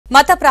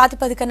మత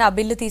ప్రాతిపదికన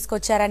బిల్లు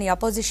తీసుకొచ్చారని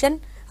అపోజిషన్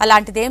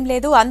అలాంటిదేం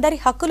లేదు అందరి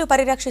హక్కులు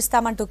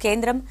పరిరక్షిస్తామంటూ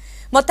కేంద్రం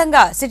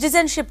మొత్తంగా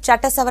సిటిజన్షిప్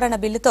చట్ట సవరణ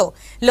బిల్లుతో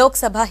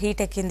లోక్ సభ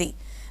హీటెక్కింది.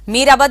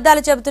 మీరు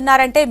అబద్ధాలు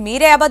చెబుతున్నారంటే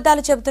మీరే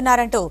అబద్ధాలు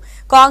చెబుతున్నారంటూ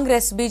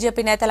కాంగ్రెస్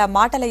బీజేపీ నేతల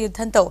మాటల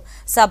యుద్ధంతో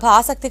సభ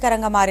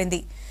ఆసక్తికరంగా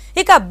మారింది.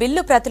 ఇక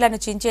బిల్లు ప్రతులను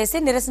చించేసి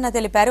నిరసన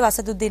తెలిపారు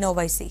అసదుద్దీన్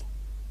ఓవైసీ.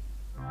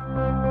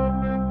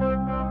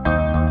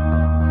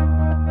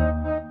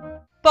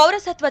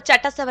 పౌరసత్వ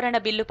చట్ట సవరణ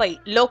బిల్లుపై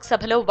లోక్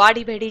సభలో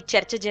వాడివేడి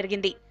చర్చ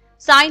జరిగింది.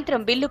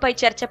 సాయంత్రం బిల్లుపై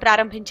చర్చ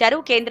ప్రారంభించారు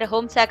కేంద్ర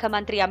హోంశాఖ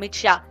మంత్రి అమిత్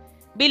షా.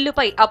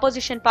 బిల్లుపై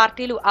అపోజిషన్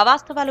పార్టీలు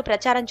అవాస్తవాలు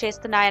ప్రచారం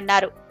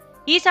చేస్తున్నాయన్నారు.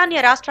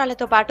 ఈశాన్య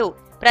రాష్ట్రాలతో పాటు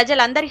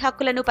ప్రజలందరి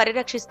హక్కులను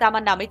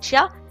పరిరక్షిస్తామన్న అమిత్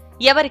షా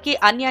ఎవరికి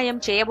అన్యాయం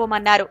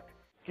చేయబోమన్నారు.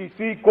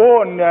 किसी को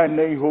अन्याय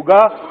नहीं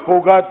होगा,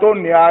 होगा तो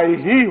न्याय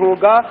ही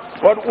होगा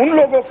और उन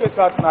लोगों के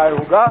साथ न्याय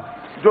होगा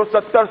जो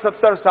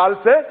 70-70 साल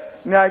से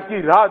न्याय की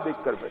राह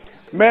देखकर बैठे.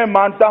 मैं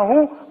मानता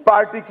हूं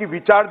पार्टी की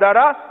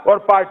विचारधारा और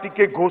पार्टी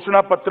के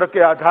घोषणा पत्र के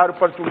आधार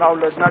पर चुनाव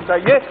लड़ना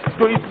चाहिए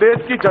जो इस देश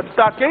की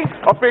जनता की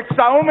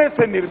अपेक्षाओं में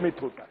से निर्मित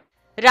होता है.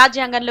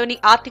 రాజ్యాంగంలోని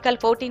ఆర్టికల్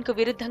 14 కు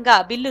విరుద్ధంగా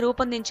బిల్లు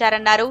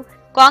రూపొందించారన్నారు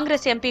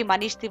కాంగ్రెస్ ఎంపీ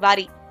మనీష్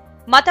తివారీ.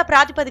 మత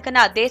ప్రాతిపదికన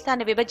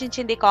దేశాన్ని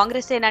విభజించింది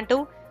కాంగ్రెసేనంటూ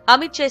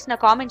అమిత్ చేసిన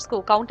కామెంట్స్ కు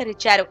కౌంటర్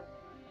ఇచ్చారు.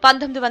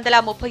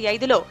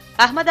 1935లో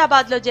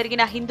అహ్మదాబాద్ లో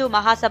జరిగిన హిందూ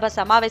మహాసభ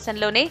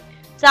సమావేశంలోనే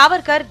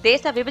సావర్కర్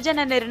దేశ విభజన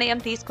నిర్ణయం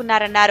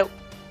తీసుకున్నారన్నారు.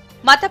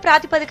 మత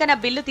ప్రాతిపదికన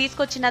బిల్లు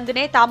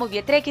తీసుకొచ్చినందునే తాము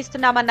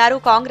వ్యతిరేకిస్తున్నామన్నారు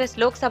కాంగ్రెస్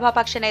లోక్ సభ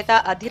పక్ష నేత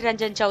అధీర్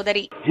రంజన్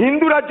చౌదరి.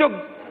 हिंदू राज्य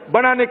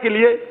बनाने के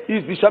लिए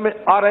इस दिशा में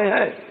आ रहे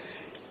हैं.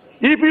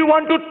 If you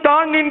want to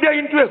turn India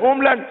into a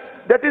homeland,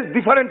 that is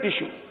different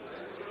issue.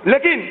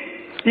 लेकिन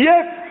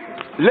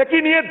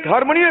ये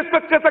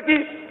धर्मनिरपेक्षता की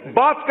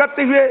बात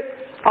करते हुए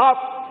आप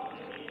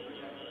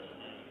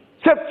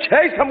सिर्फ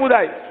 6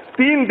 समुदाय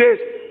 3 देश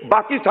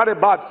बाकी सारे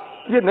बात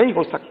ये नहीं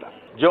हो सकता.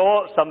 जो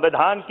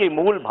संविधान की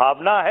मूल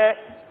भावना है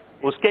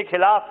उसके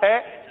खिलाफ है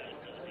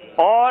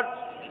और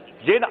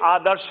जिन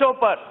आदर्शों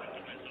पर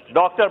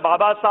डॉक्टर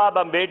बाबा साहब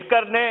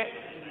अंबेडकर ने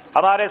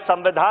हमारे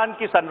संविधान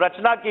की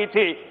संरचना की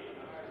थी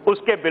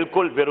उसके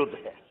बिल्कुल विरुद्ध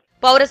है.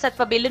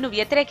 పౌరసత్వ బిల్లును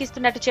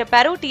వ్యతిరేకిస్తున్నట్టు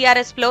చెప్పారు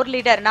TRS floor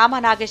leader Nama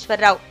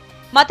Nageswararao.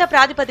 మత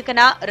ప్రాతిపదికన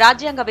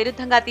రాజ్యాంగ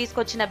విరుద్ధంగా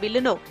తీసుకొచ్చిన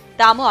బిల్లును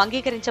తాము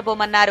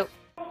అంగీకరించబోమన్నారు.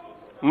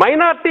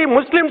 మైనార్టీ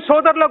ముస్లిం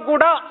సోదరులకు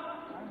కూడా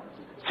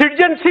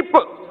సిటిజన్షిప్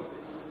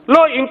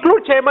లో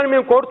ఇంక్లూడ్ చేయమని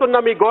మేము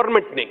కోరుతున్నాం ఈ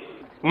గవర్నమెంట్ ని.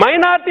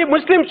 మైనార్టీ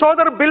ముస్లిం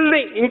సోదరు బిల్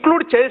ని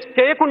ఇంక్లూడ్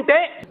చేయకుంటే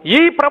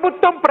ఈ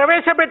ప్రభుత్వం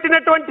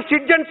ప్రవేశపెట్టినటువంటి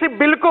సిటిజన్షిప్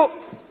బిల్ కు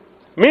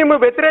మేము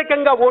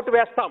వ్యతిరేకంగా ఓటు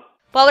వేస్తాం.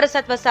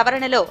 పౌరసత్వ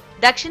సవరణలో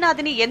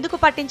దక్షిణాదిని ఎందుకు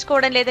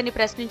పట్టించుకోవడం లేదని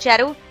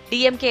ప్రశ్నించారు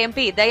డీఎంకే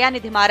ఎంపీ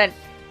దయానిధి మారన్.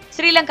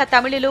 శ్రీలంక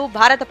తమిళులు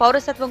భారత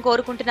పౌరసత్వం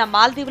కోరుకుంటున్న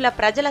మాల్దీవుల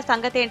ప్రజల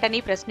సంగతేంటని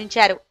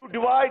ప్రశ్నించారు.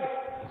 Divide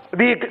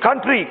the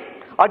country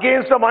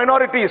against the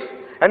minorities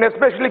and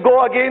especially go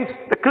against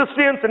the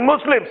Christians and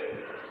Muslims.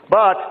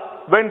 But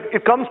when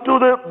it comes to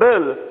the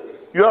bill,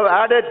 you have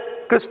added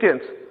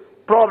Christians.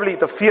 Probably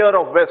the fear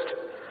of West,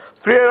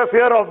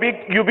 fear of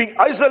you being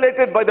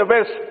isolated by the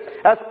West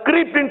has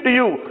creeped into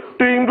you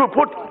to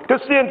put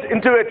Christians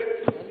into it.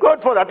 Good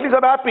for that. At least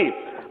I'm happy.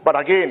 But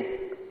again,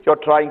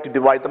 you're trying to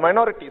divide the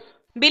minorities.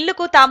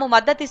 బిల్లుకు తాము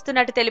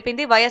మద్దతిస్తున్నట్టు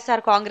తెలిపింది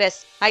వైఎస్ఆర్ కాంగ్రెస్.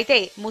 అయితే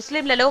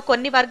ముస్లింలలో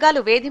కొన్ని వర్గాలు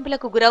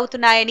వేధింపులకు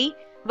గురవుతున్నాయని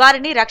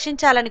వారిని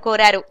రక్షించాలని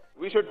కోరారు.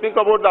 We should think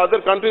about the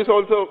other countries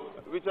also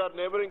which are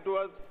neighboring to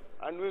us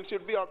and we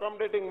should be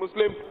accommodating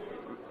Muslims,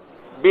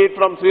 be it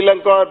from Sri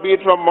Lanka or be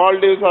it from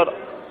Maldives or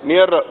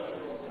near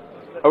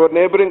our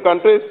neighboring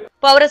countries.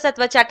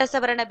 పౌరసత్వ చట్ట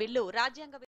సవరణ bill రాజ్యాంగ